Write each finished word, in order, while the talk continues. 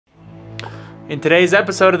In today's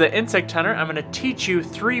episode of The Insect Hunter, I'm going to teach you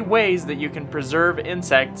 3 ways that you can preserve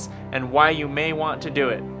insects and why you may want to do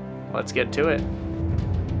it. Let's get to it.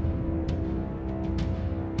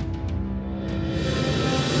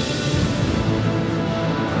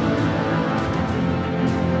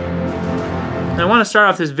 I want to start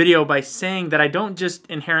off this video by saying that I don't just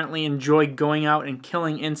inherently enjoy going out and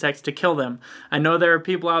killing insects to kill them. I know there are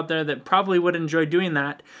people out there that probably would enjoy doing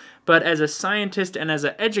that, but as a scientist and as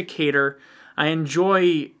an educator, I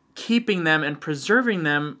enjoy keeping them and preserving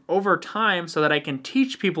them over time so that I can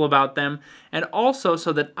teach people about them and also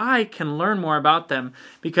so that I can learn more about them.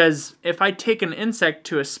 Because if I take an insect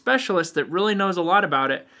to a specialist that really knows a lot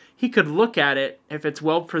about it, he could look at it if it's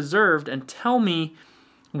well preserved and tell me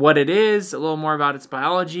what it is, a little more about its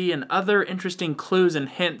biology, and other interesting clues and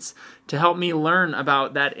hints to help me learn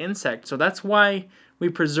about that insect. So that's why we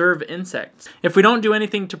preserve insects. If we don't do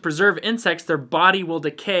anything to preserve insects, their body will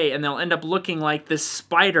decay and they'll end up looking like this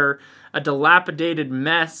spider, a dilapidated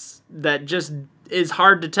mess that just is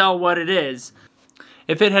hard to tell what it is.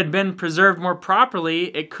 If it had been preserved more properly,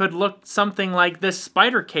 it could look something like this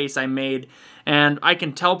spider case I made, and I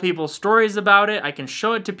can tell people stories about it, I can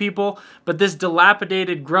show it to people, but this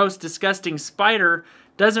dilapidated, gross, disgusting spider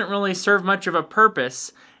doesn't really serve much of a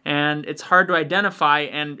purpose, and it's hard to identify,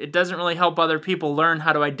 and it doesn't really help other people learn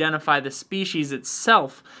how to identify the species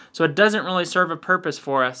itself, so it doesn't really serve a purpose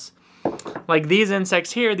for us. Like these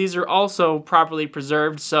insects here, these are also properly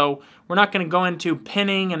preserved, so we're not going to go into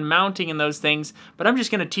pinning and mounting and those things, but I'm just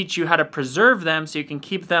going to teach you how to preserve them so you can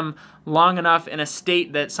keep them long enough in a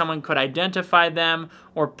state that someone could identify them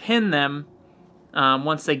or pin them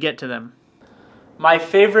once they get to them. My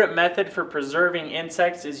favorite method for preserving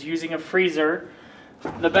insects is using a freezer.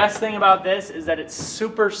 The best thing about this is that it's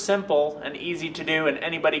super simple and easy to do, and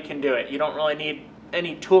anybody can do it. You don't really need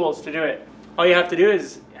any tools to do it. All you have to do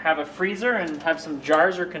is have a freezer and have some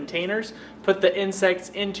jars or containers, put the insects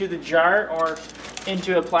into the jar or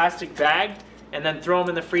into a plastic bag, and then throw them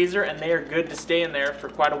in the freezer, and they are good to stay in there for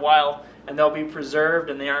quite a while, and they'll be preserved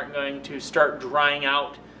and they aren't going to start drying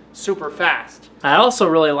out super fast. I also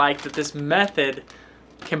really like that this method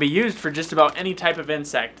can be used for just about any type of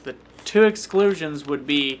insect. The 2 exclusions would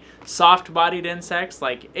be soft-bodied insects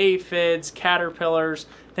like aphids, caterpillars,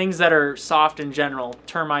 things that are soft in general,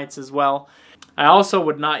 termites as well. I also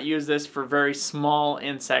would not use this for very small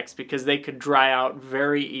insects because they could dry out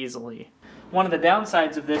very easily. One of the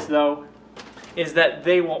downsides of this, though, is that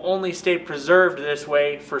they will only stay preserved this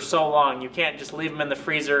way for so long. You can't just leave them in the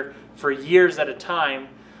freezer for years at a time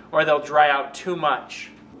or they'll dry out too much.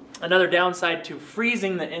 Another downside to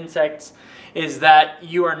freezing the insects is that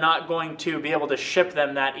you are not going to be able to ship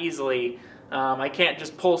them that easily. I can't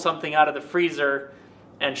just pull something out of the freezer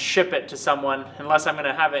and ship it to someone unless I'm going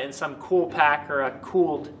to have it in some cool pack or a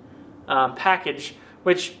cooled package,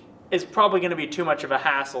 which is probably going to be too much of a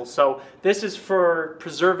hassle. So this is for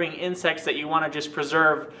preserving insects that you want to just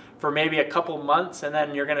preserve for maybe a couple months, and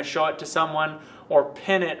then you're going to show it to someone or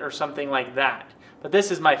pin it or something like that. But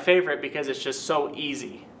this is my favorite because it's just so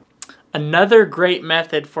easy. Another great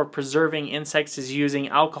method for preserving insects is using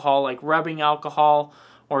alcohol, like rubbing alcohol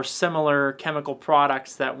or similar chemical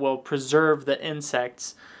products that will preserve the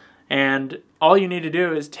insects. And all you need to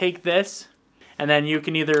do is take this, and then you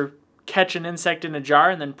can either catch an insect in a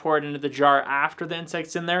jar and then pour it into the jar after the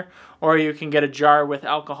insect's in there, or you can get a jar with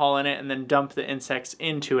alcohol in it and then dump the insects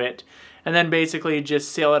into it. And then basically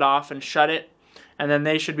just seal it off and shut it, and then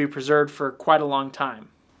they should be preserved for quite a long time.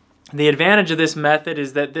 The advantage of this method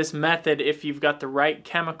is that this method, if you've got the right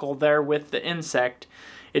chemical there with the insect,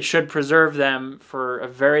 it should preserve them for a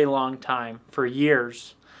very long time, for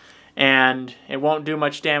years. And it won't do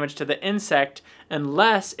much damage to the insect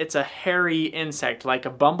unless it's a hairy insect, like a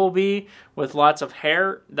bumblebee with lots of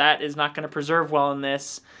hair. That is not going to preserve well in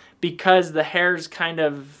this because the hairs kind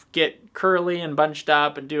of get curly and bunched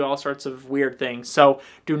up and do all sorts of weird things. So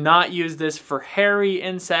do not use this for hairy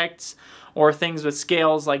insects or things with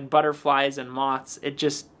scales like butterflies and moths. It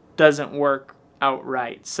just doesn't work out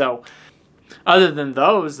right. So other than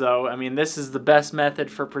those, though, I mean, this is the best method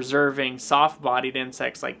for preserving soft-bodied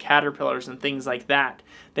insects like caterpillars and things like that.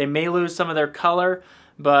 They may lose some of their color,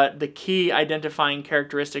 but the key identifying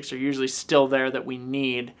characteristics are usually still there that we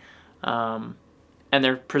need, and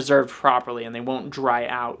they're preserved properly, and they won't dry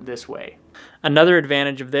out this way. Another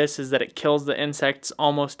advantage of this is that it kills the insects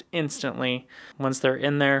almost instantly. Once they're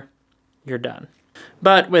in there, you're done.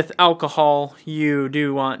 But with alcohol, you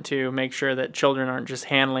do want to make sure that children aren't just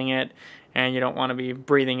handling it, and you don't want to be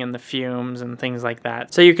breathing in the fumes and things like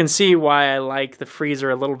that. So you can see why I like the freezer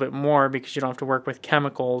a little bit more, because you don't have to work with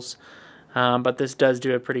chemicals, but this does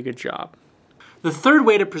do a pretty good job. The third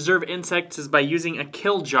way to preserve insects is by using a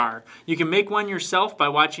kill jar. You can make one yourself by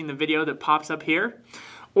watching the video that pops up here,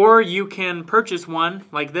 or you can purchase one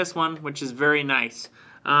like this one, which is very nice.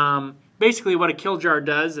 Basically what a kill jar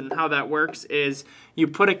does and how that works is you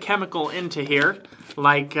put a chemical into here,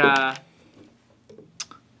 like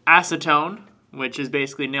acetone, which is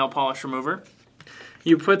basically nail polish remover.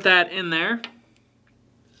 You put that in there,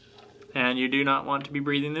 and you do not want to be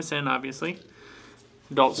breathing this in, obviously.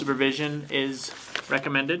 Adult supervision is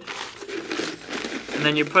recommended. And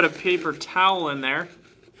then you put a paper towel in there.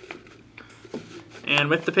 And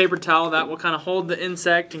with the paper towel, that will kind of hold the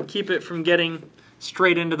insect and keep it from getting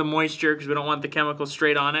straight into the moisture because we don't want the chemical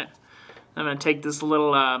straight on it. I'm going to take this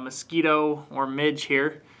little mosquito or midge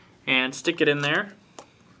here and stick it in there.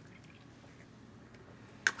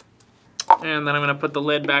 And then I'm going to put the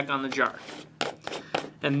lid back on the jar.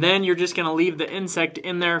 And then you're just going to leave the insect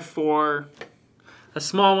in there for a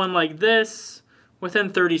small one like this.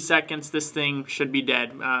 Within 30 seconds, this thing should be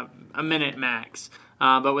dead, a minute max.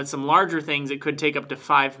 But with some larger things, it could take up to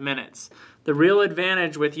 5 minutes. The real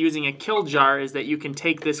advantage with using a kill jar is that you can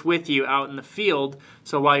take this with you out in the field.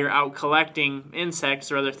 So while you're out collecting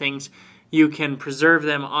insects or other things, you can preserve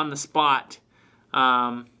them on the spot.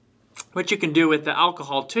 Which you can do with the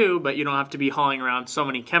alcohol too, but you don't have to be hauling around so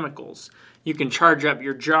many chemicals. You can charge up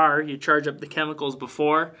your jar, you charge up the chemicals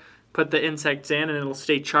before, put the insects in, and it'll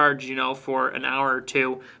stay charged, you know, for an hour or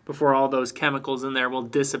two before all those chemicals in there will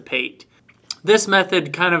dissipate. This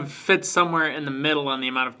method kind of fits somewhere in the middle on the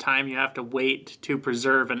amount of time you have to wait to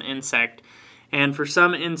preserve an insect. And for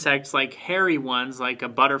some insects, like hairy ones, like a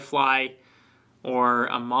butterfly or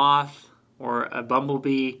a moth or a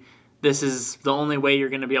bumblebee, this is the only way you're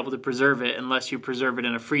going to be able to preserve it unless you preserve it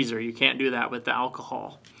in a freezer. You can't do that with the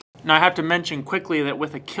alcohol. Now I have to mention quickly that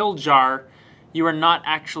with a kill jar, you are not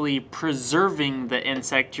actually preserving the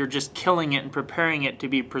insect, you're just killing it and preparing it to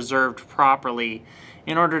be preserved properly.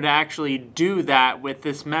 In order to actually do that with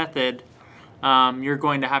this method, you're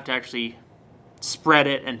going to have to actually spread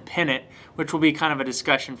it and pin it, which will be kind of a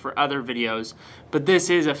discussion for other videos. But this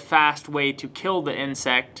is a fast way to kill the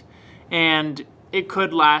insect, and it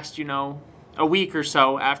could last, you know, a week or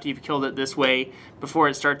so after you've killed it this way before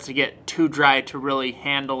it starts to get too dry to really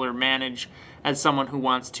handle or manage as someone who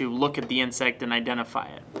wants to look at the insect and identify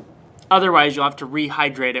it. Otherwise, you'll have to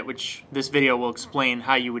rehydrate it, which this video will explain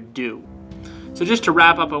how you would do. So just to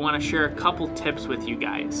wrap up, I want to share a couple tips with you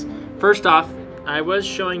guys. First off, I was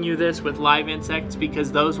showing you this with live insects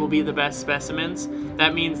because those will be the best specimens.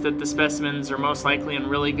 That means that the specimens are most likely in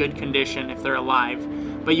really good condition if they're alive.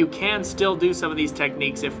 But you can still do some of these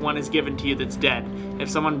techniques if one is given to you that's dead. If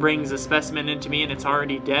someone brings a specimen into me and it's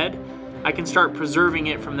already dead, I can start preserving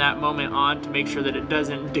it from that moment on to make sure that it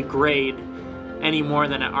doesn't degrade any more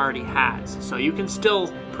than it already has. So you can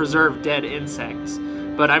still preserve dead insects,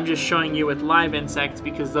 but I'm just showing you with live insects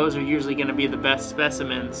because those are usually going to be the best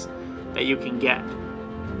specimens that you can get.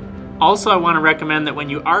 Also, I want to recommend that when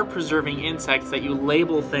you are preserving insects that you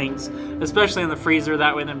label things, especially in the freezer,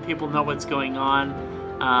 that way then people know what's going on.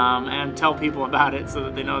 And tell people about it so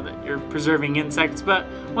that they know that you're preserving insects. But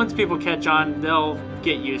once people catch on, they'll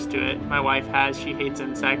get used to it. My wife has. She hates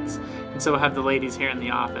insects. And so have the ladies here in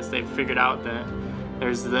the office. They've figured out that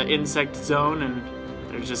there's the insect zone and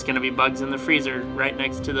there's just going to be bugs in the freezer right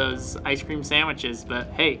next to those ice cream sandwiches.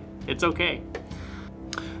 But hey, it's okay.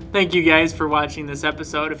 Thank you guys for watching this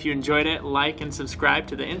episode. If you enjoyed it, like and subscribe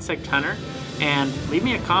to The Insect Hunter. And leave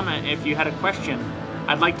me a comment if you had a question.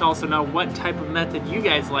 I'd like to also know what type of method you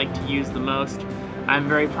guys like to use the most. I'm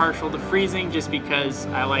very partial to freezing just because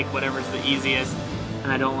I like whatever's the easiest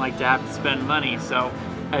and I don't like to have to spend money, so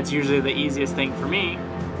that's usually the easiest thing for me.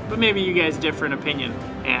 But maybe you guys differ in opinion.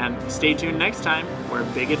 And stay tuned next time where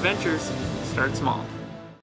big adventures start small.